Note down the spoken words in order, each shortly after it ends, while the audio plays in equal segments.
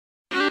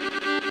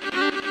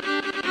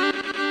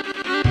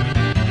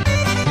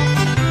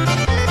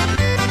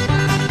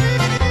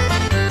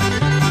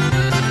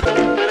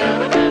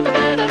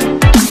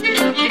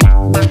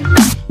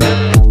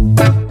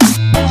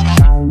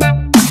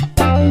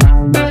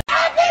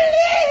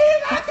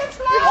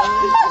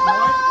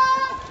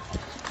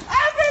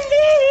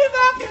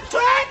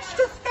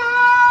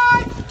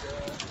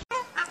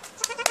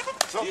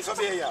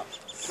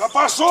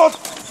пошел!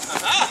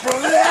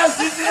 Блядь,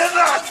 иди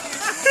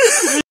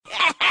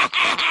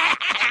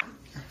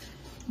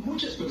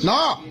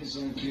No!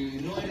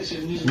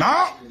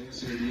 No!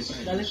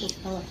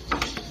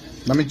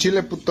 Dame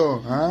chile,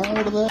 puto. Ah,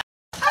 ¿verdad?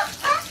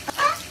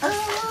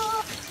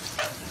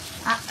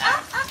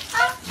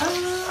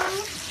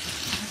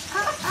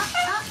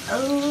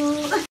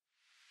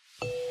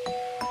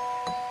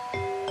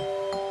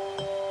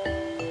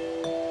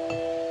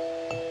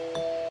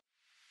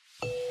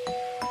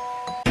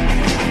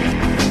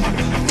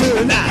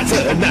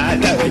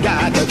 Tonight, we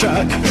got the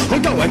truck.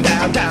 We're going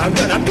downtown,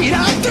 gonna beat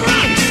up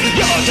drunks.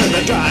 You're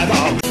gonna drive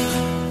on.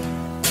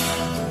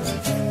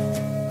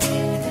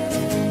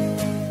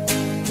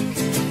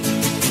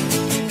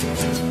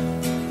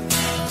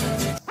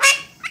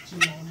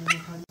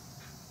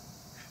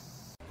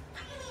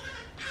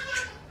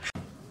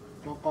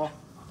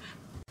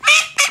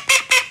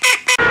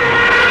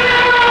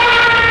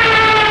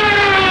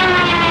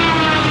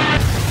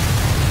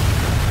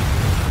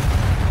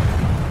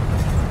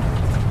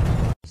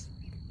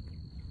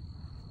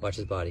 Watch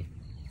his body.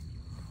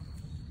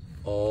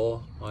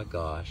 Oh my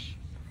gosh.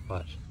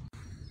 Watch.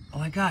 Oh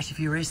my gosh, if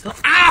you erase the...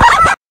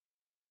 Ah!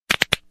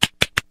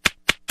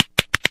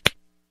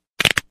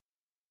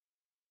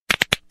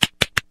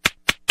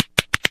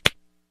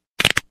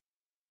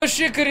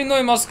 Вообще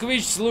коренной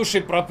москвич,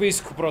 слушай,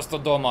 прописку просто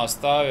дома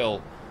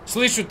оставил.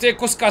 Слышу, те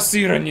куска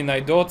сыра не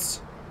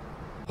найдется.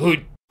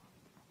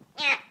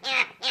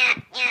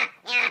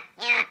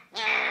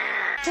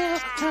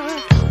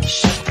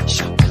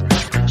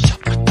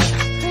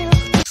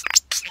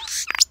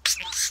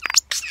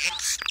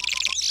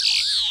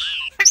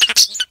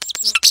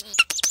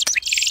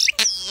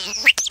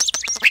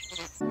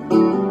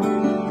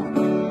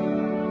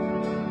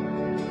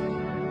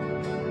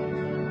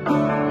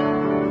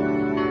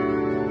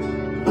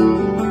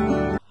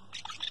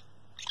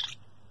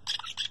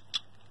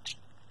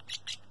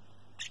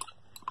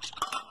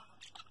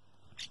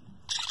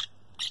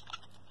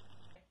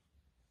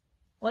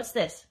 What's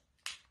this?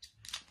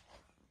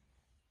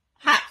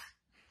 Hat.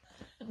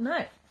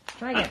 No.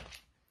 Try again.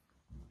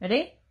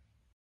 Ready?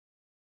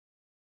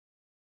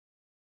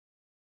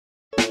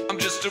 I'm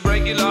just a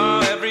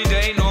regular,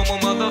 everyday, normal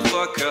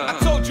motherfucker. I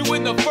told you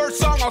in the first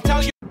song, I'll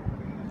tell you.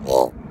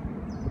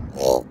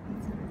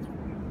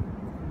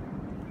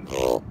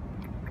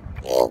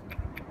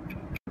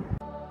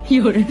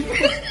 You're...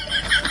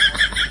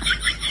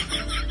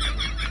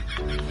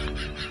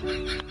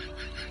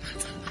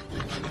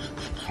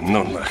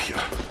 Ну нахер.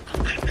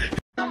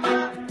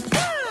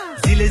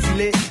 Zile,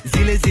 zile,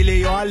 zile, zile,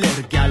 eu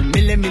alerg. Iar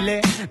mile,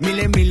 mile,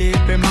 mile, mile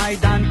pe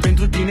Maidan.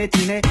 Pentru tine,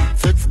 tine,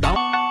 să-ți dau.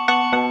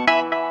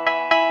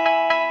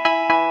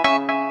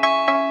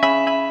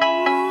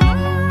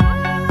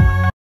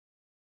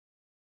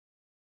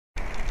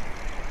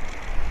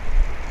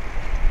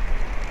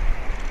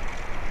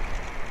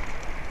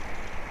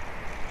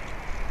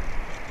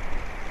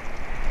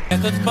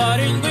 Этот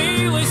парень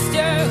был из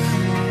тех,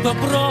 кто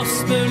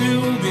просто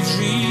любит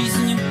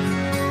жизнь,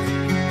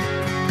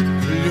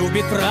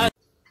 любит праздник.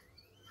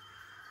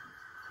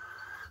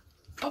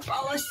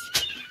 Попалась.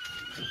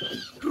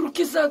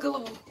 Руки за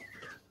голову.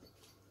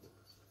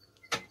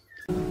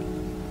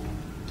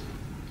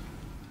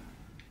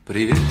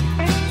 Привет.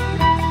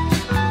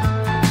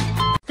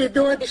 Ты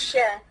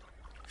добище.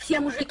 Все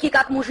мужики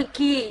как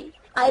мужики.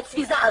 А это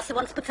связался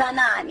вон с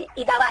пацанами.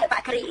 И давай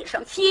по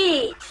крышам.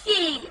 Фить,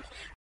 фить.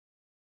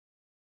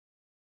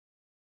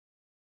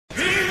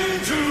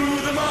 Into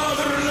the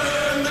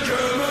motherland, the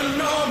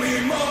German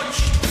army march.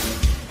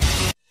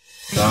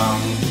 Там,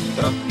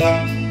 там,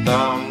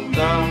 там,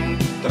 там,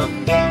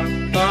 там,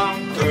 там,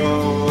 там,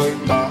 трой,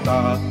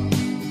 та-та.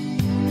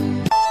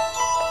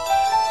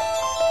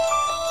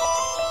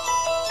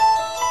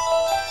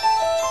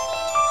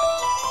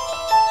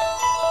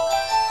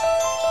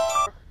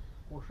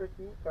 Кушать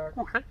никак.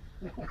 Кушать.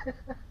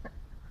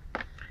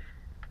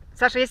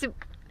 Саша, если...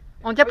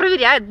 Он тебя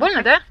проверяет,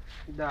 больно, да?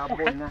 Да,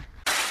 больно.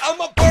 I'm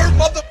a bird,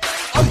 mother,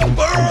 I'm a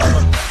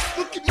bird.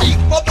 Look at me,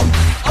 mother,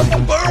 I'm a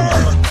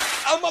bird.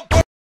 I'm a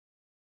bird.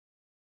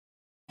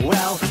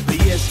 Well, the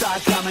years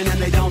start coming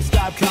and they don't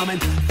stop coming.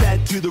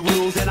 Fed to the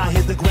rules and I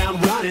hit the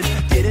ground running.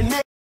 Didn't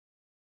make...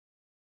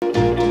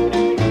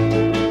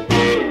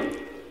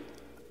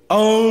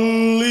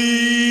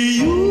 Only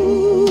you.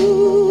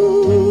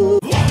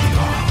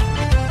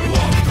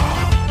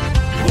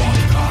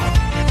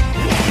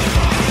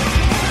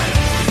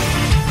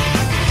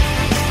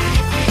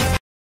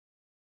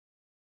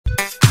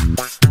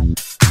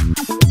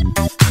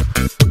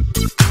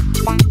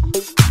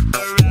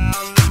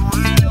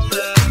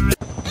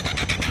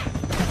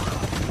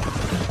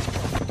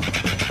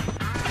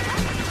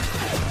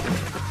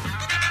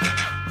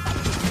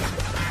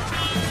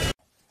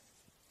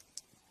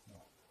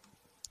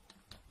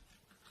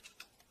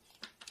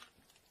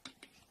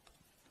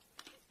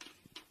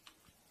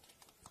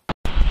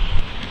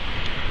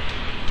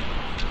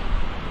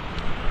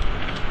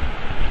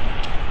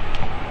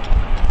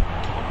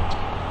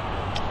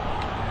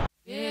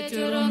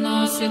 Ветер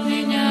уносит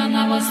меня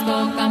на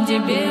восток, там, где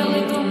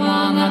белый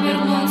туман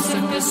обернулся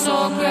в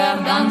песок, и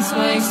Ордан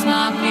своих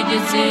снах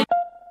видит зелень.